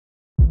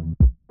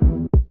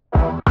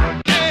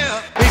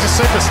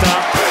superstar.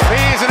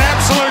 He is an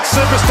absolute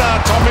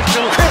superstar, Tom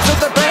Mitchell. Cripps at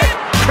the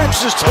back.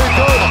 Cripps is too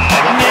good.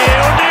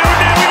 Nil,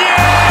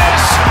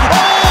 yes!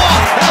 Oh,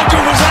 how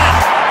good was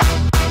that?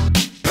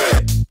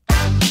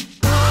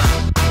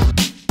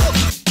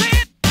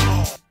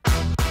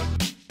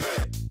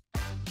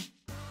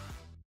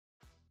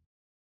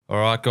 All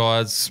right,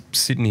 guys,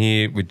 sitting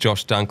here with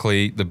Josh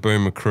Dunkley, the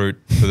boom recruit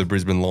for the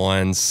Brisbane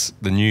Lions,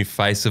 the new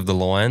face of the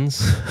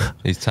Lions.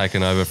 He's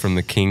taken over from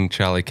the king,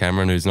 Charlie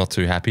Cameron, who's not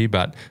too happy,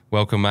 but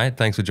welcome, mate.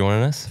 Thanks for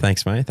joining us.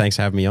 Thanks, mate. Thanks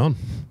for having me on.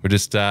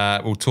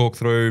 We'll talk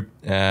through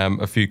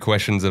a few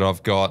questions that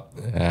I've got.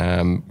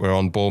 We're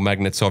on ball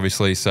magnets,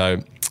 obviously,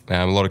 so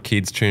a lot of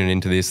kids tuning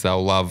into this.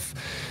 They'll love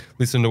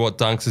listen to what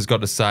Dunks has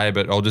got to say,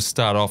 but I'll just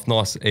start off.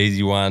 Nice,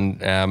 easy one.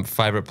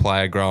 Favourite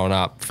player growing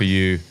up for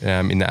you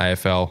in the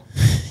AFL?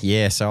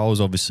 Yeah, so I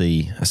was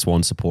obviously a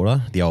Swan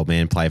supporter. The old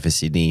man played for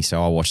Sydney,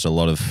 so I watched a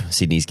lot of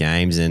Sydney's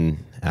games, and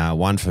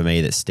one for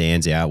me that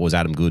stands out was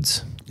Adam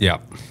Goodes. Yeah.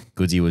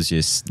 Goodsy was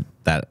just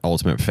that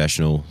ultimate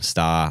professional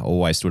star,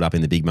 always stood up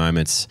in the big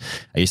moments.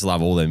 I used to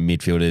love all the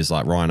midfielders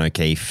like Ryan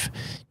O'Keefe,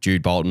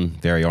 Jude Bolton,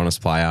 very honest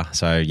player.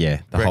 So,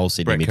 yeah, the whole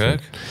Sydney midfield.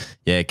 Kirk?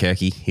 Yeah,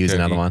 Kirky. He was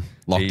another one.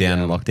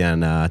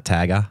 Lockdown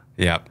tagger.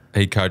 Yeah,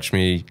 he coached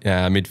me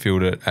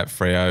midfield at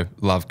Freo.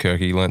 Love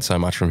Kirky. Learned so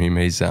much from him.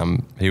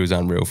 He was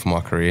unreal for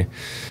my career.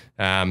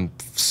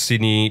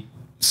 Sydney,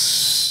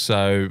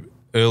 so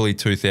early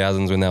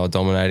 2000s when they were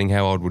dominating.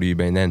 How old would you have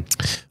been then?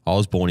 I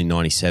was born in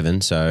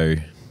 97, so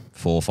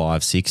 4,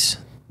 5, 6.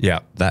 Yeah.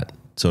 That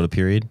sort of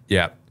period.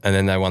 Yeah. And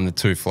then they won the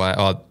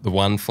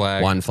one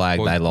flag. One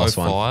flag, they lost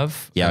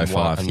 05, Yeah, and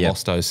 05. And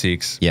lost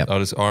 06. Yep.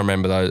 I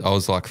remember those. I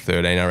was like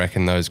 13, I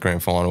reckon, those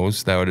grand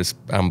finals. They were just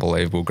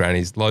unbelievable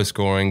grannies. Low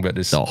scoring, but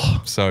just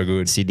so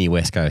good. Sydney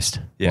West Coast.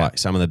 Yeah. Like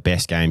some of the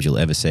best games you'll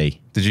ever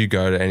see. Did you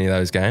go to any of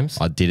those games?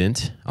 I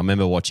didn't. I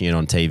remember watching it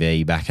on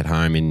TV back at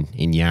home in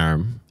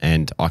Yarram,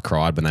 and I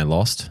cried when they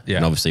lost. Yeah.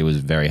 And obviously was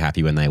very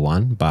happy when they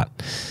won, but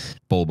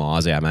ball my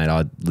eyes out, mate.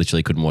 I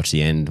literally couldn't watch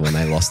the end when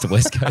they lost to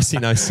West Coast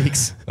in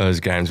 06. Those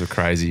games were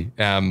crazy.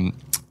 On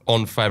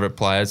favourite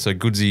players, so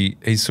Goodsy,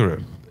 he's sort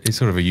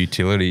of a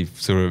utility,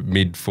 sort of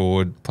mid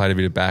forward, played a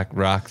bit of back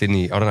ruck, didn't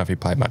he? I don't know if he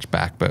played much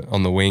back, but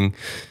on the wing.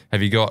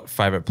 Have you got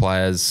favourite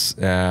players,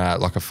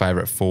 like a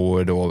favourite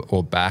forward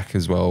or back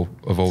as well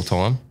of all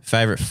time?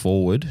 Favourite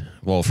forward,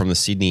 well, from the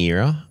Sydney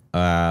era,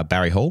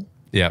 Barry Hall.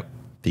 Yep.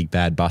 Big,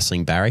 bad,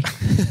 bustling Barry.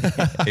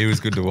 He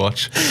was good to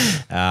watch.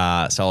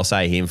 So I'll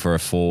say him for a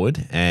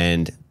forward.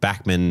 And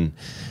backman,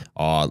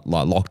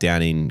 like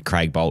lockdown in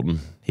Craig Bolton.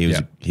 He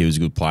was a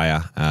good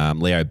player.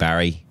 Leo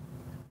Barry,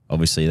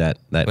 obviously that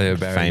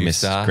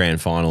famous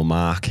grand final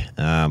mark.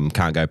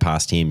 Can't go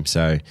past him.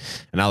 So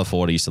another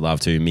forward I used to love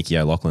too, Mickey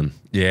O'Loughlin.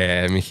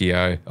 Yeah, Mickey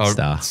O.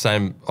 Star.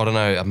 Same, I don't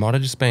know, it might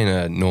have just been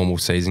a normal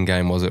season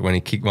game, was it, when he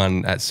kicked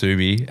one at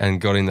Subi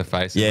and got in the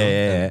face of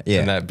him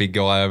and that big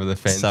guy over the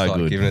fence, so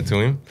good. Giving it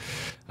to him.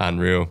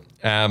 Unreal.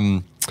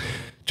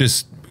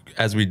 Just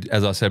as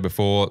I said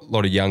before, a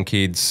lot of young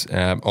kids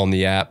on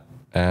the app.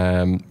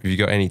 Have you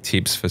got any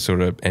tips for sort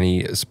of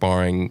any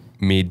aspiring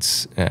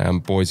mids,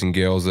 boys and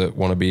girls that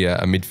want to be a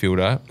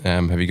midfielder?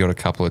 Have you got a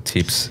couple of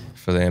tips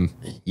for them?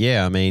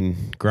 Yeah, I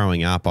mean,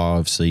 growing up, I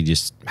obviously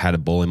just had a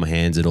ball in my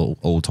hands at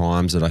all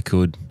times that I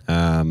could.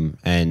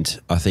 And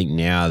I think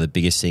now the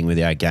biggest thing with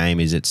our game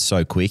is it's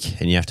so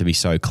quick and you have to be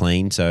so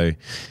clean. So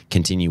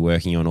continue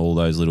working on all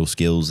those little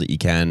skills that you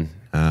can.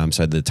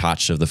 So the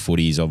touch of the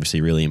footy is obviously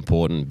really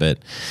important. But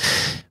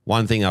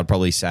one thing I'd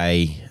probably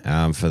say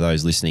for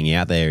those listening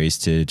out there is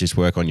to just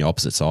work on your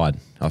opposite side.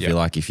 I feel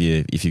like if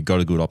you've got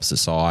a good opposite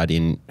side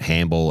in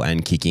handball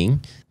and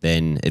kicking,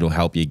 then it'll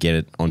help you get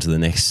it onto the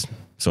next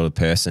sort of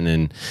person.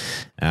 And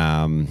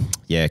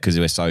because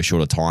we're so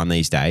short of time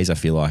these days, I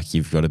feel like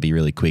you've got to be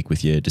really quick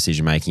with your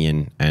decision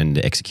making and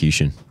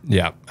execution.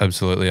 Yeah,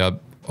 absolutely.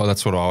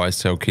 That's what I always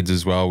tell kids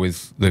as well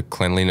with the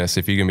cleanliness.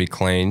 If you're going to be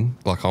clean,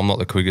 like I'm not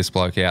the quickest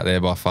bloke out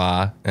there by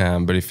far,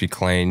 but if you're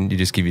clean, you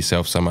just give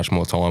yourself so much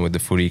more time with the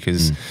footy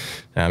because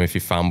if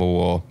you fumble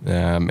or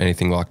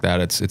anything like that,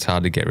 it's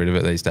hard to get rid of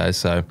it these days.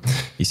 So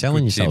you're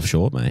selling yourself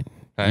short, mate.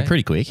 Hey? You're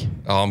pretty quick.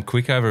 Oh, I'm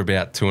quick over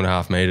about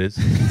 2.5 metres.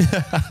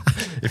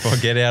 If I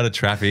get out of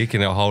traffic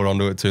and I hold on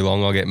to it too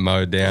long, I'll get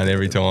mowed down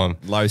every time.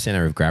 Low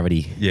centre of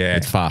gravity. Yeah.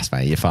 It's fast,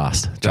 mate. You're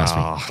fast. Trust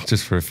me.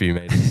 Just for a few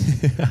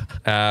metres.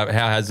 How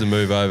has the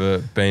move over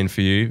been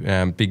for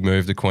you? Big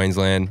move to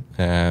Queensland,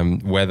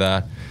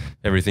 weather,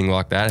 everything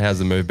like that. How's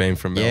the move been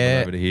from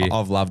Melbourne over to here?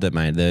 I've loved it,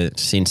 mate.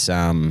 Since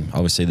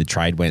obviously the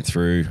trade went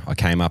through, I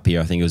came up here,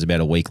 I think it was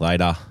about a week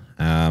later.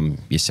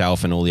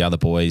 Yourself and all the other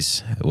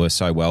boys were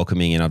so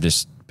welcoming, and I've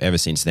just ever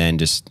since then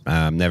just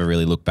never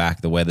really looked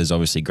back. The weather's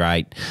obviously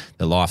great,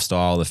 the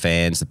lifestyle, the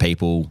fans, the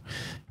people,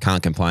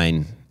 can't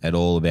complain at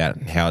all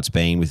about how it's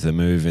been with the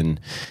move. And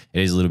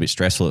it is a little bit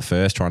stressful at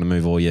first trying to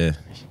move all your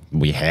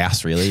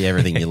house, really,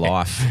 everything in your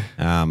life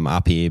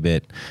up here,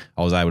 but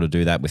I was able to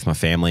do that with my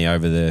family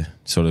over the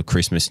sort of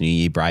Christmas, New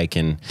Year break,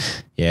 and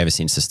ever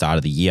since the start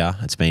of the year,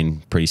 it's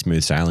been pretty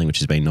smooth sailing, which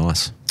has been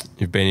nice.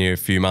 You've been here a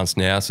few months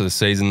now, so the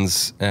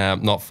season's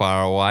not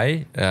far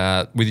away.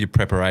 With your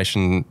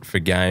preparation for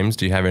games,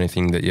 do you have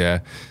anything that you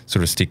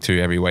sort of stick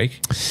to every week?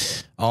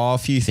 Oh, a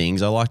few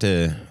things. I like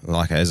to,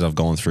 as I've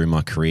gone through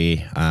my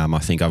career, I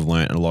think I've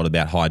learnt a lot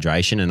about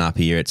hydration, and up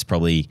here it's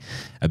probably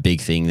a big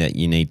thing that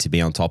you need to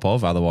be on top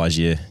of. Otherwise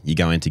you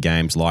go into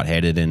games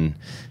lightheaded and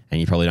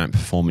you probably don't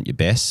perform at your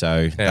best.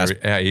 So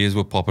our ears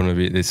were popping a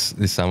bit this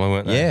summer,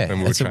 weren't they? Yeah, when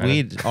we were it's a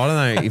weird, I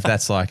don't know if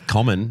that's like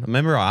common.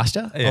 Remember I asked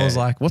you? Yeah. I was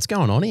like, what's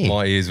going on here?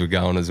 My ears were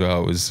going as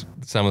well. It was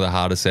some of the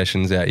harder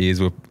sessions. Our ears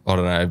were, I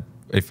don't know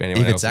if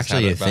anyone If else it's has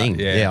actually had a it, but thing.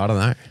 Yeah, I don't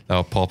know. They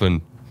were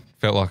popping.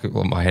 Felt like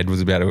my head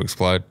was about to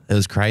explode. It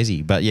was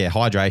crazy. But yeah,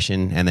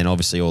 hydration, and then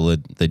obviously all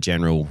the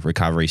general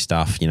recovery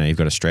stuff. You know, you've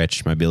got to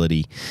stretch,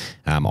 mobility,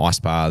 ice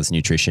baths,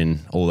 nutrition,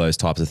 all those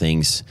types of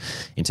things.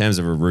 In terms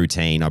of a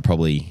routine, I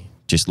probably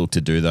just look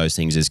to do those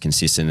things as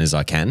consistent as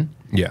I can.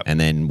 Yeah. And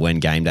then when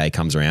game day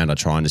comes around, I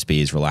try and just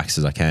be as relaxed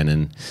as I can.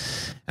 And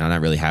I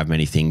don't really have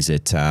many things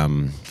that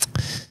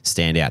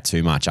stand out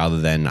too much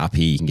other than up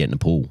here you can get in the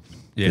pool.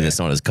 Yeah. Because it's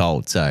not as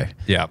cold. So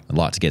Yeah. I'd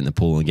like to get in the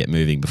pool and get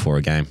moving before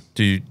a game.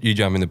 Do you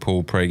jump in the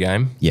pool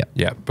pre-game? Yep.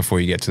 Yeah, before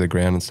you get to the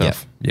ground and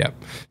stuff? Yep.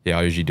 Yeah,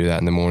 I usually do that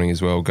in the morning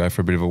as well, go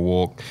for a bit of a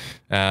walk.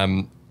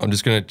 I'm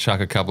just going to chuck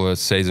a couple of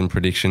season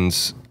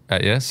predictions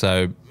at you.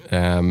 So,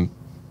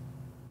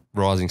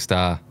 Rising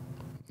Star.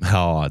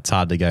 Oh, it's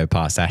hard to go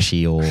past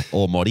Ashy or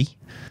Moddy.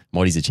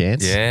 Moddy's a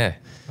chance. Yeah.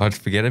 I'd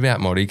forget about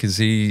Moddy because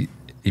he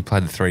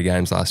played the 3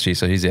 games last year,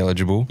 so he's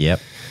eligible. Yep.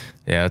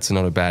 Yeah, that's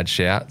not a bad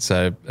shout.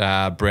 So,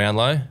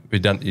 Brownlow, you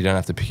don't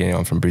have to pick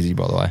anyone from Brizzy,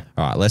 by the way.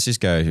 All right, let's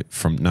just go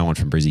from no one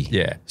from Brizzy.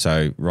 Yeah.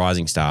 So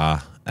Rising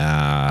Star.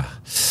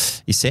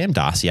 Is Sam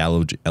Darcy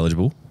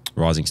eligible?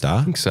 Rising Star.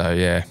 I think so,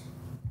 yeah.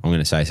 I'm going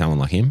to say someone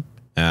like him.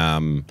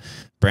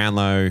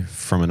 Brownlow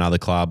from another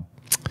club.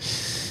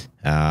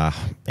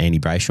 Andy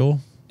Brayshaw.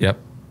 Yep.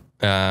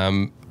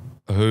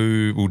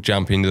 Who will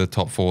jump into the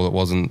top 4 that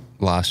wasn't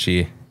last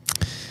year?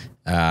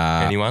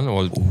 Anyone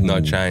or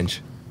no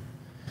change?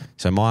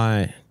 So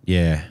I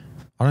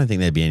don't think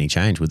there'd be any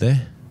change, would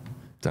there?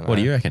 Don't know. What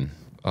do you reckon?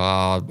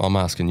 I'm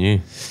asking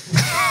you.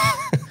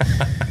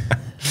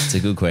 It's a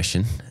good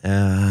question.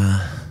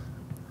 I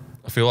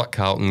feel like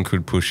Carlton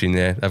could push in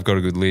there. They've got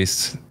a good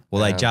list.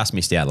 Well, they just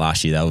missed out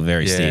last year. They were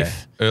very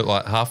stiff.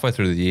 Like halfway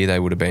through the year, they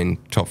would have been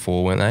top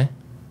 4, weren't they?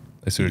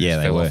 They sort of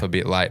just fell off a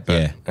bit late.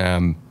 But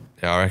I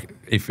reckon,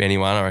 if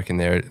anyone, I reckon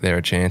they're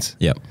a chance.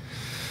 Yep.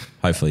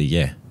 Hopefully,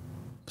 yeah.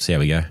 See how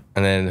we go.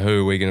 And then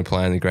who are we going to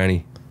play in the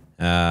granny?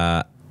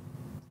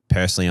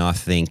 Personally, I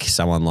think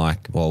someone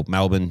like,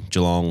 Melbourne,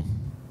 Geelong,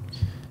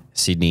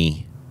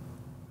 Sydney,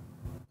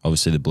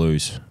 obviously the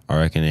Blues, I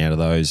reckon out of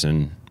those,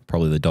 and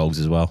probably the Dogs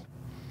as well.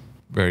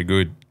 Very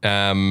good.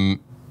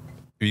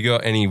 Have you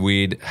got any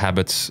weird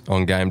habits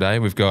on game day?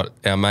 We've got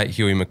our mate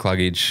Huey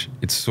McCluggage.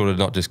 It's sort of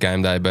not just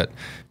game day, but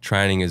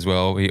training as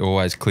well. He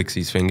always clicks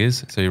his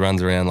fingers, so he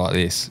runs around like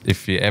this.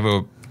 If you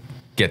ever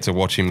get to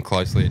watch him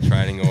closely at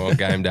training or on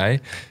game day,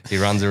 he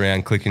runs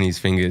around clicking his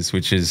fingers,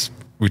 which is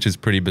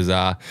pretty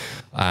bizarre.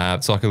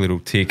 It's like a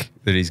little tick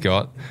that he's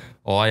got.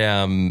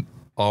 I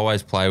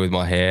always play with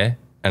my hair,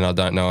 and I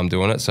don't know I'm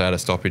doing it. So at a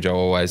stoppage, I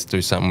always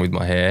do something with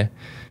my hair.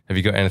 Have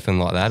you got anything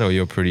like that, or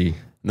you're pretty?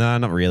 No,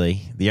 not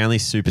really. The only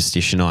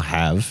superstition I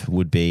have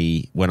would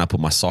be when I put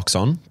my socks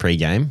on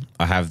pre-game.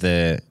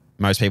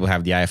 Most people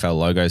have the AFL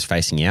logos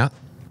facing out.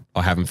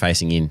 I have them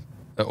facing in.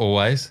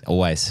 Always?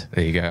 Always.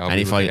 There you go. I'll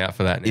be looking out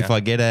for that now. If I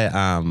get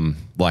a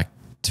like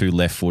 2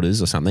 left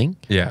footers or something,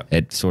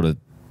 it sort of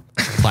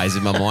plays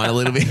in my mind a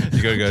little bit.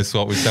 You got to go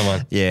swap with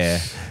someone.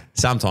 Yeah,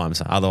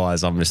 sometimes.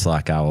 Otherwise, I'm just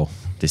like,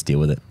 just deal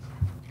with it.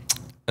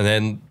 And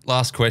then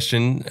last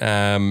question.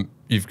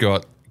 You've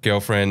got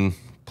girlfriend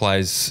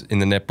plays in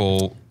the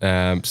netball,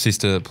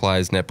 sister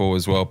plays netball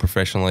as well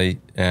professionally.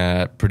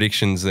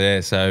 Predictions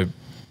there. So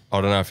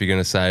I don't know if you're going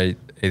to say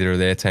either of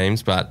their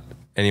teams, but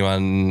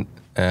anyone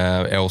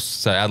else?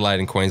 So Adelaide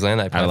and Queensland,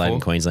 they play Adelaide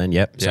and Queensland,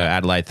 yep. Yeah. So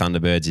Adelaide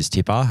Thunderbirds is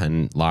tipper,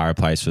 and Lara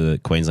plays for the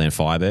Queensland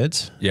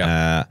Firebirds.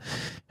 Yeah.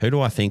 Who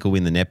do I think will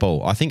win the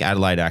netball? I think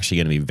Adelaide are actually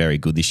going to be very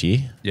good this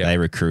year. Yeah. They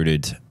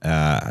recruited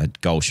a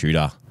goal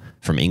shooter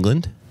from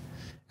England.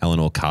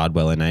 Eleanor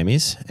Cardwell, her name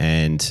is,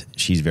 and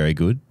she's very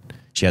good.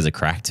 She has a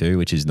crack too,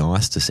 which is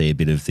nice to see a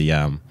bit of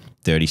the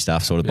dirty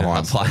stuff sort of behind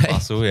hustle play. and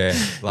bustle, yeah.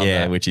 Love Yeah,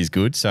 that. which is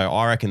good. So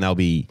I reckon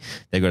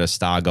they've got a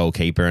star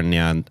goalkeeper and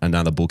now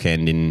another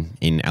bookend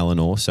in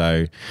Eleanor.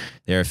 So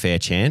they're a fair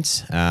chance.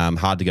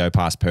 Hard to go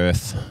past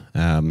Perth.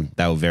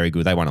 They were very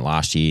good. They won it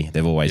last year.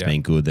 They've always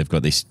been good. They've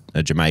got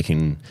a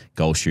Jamaican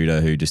goal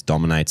shooter who just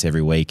dominates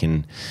every week,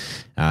 and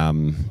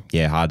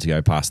hard to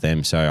go past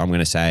them. So I'm going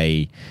to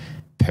say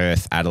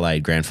Perth,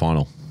 Adelaide grand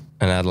final.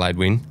 An Adelaide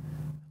win.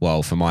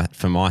 Well, for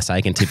my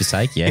sake and Tipper's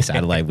sake, yes,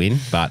 Adelaide win,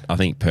 but I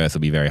think Perth will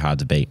be very hard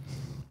to beat.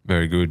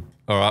 Very good.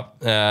 All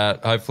right.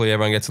 Hopefully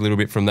everyone gets a little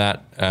bit from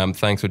that.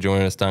 Thanks for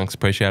joining us, Dunks.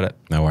 Appreciate it.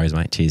 No worries,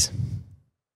 mate. Cheers.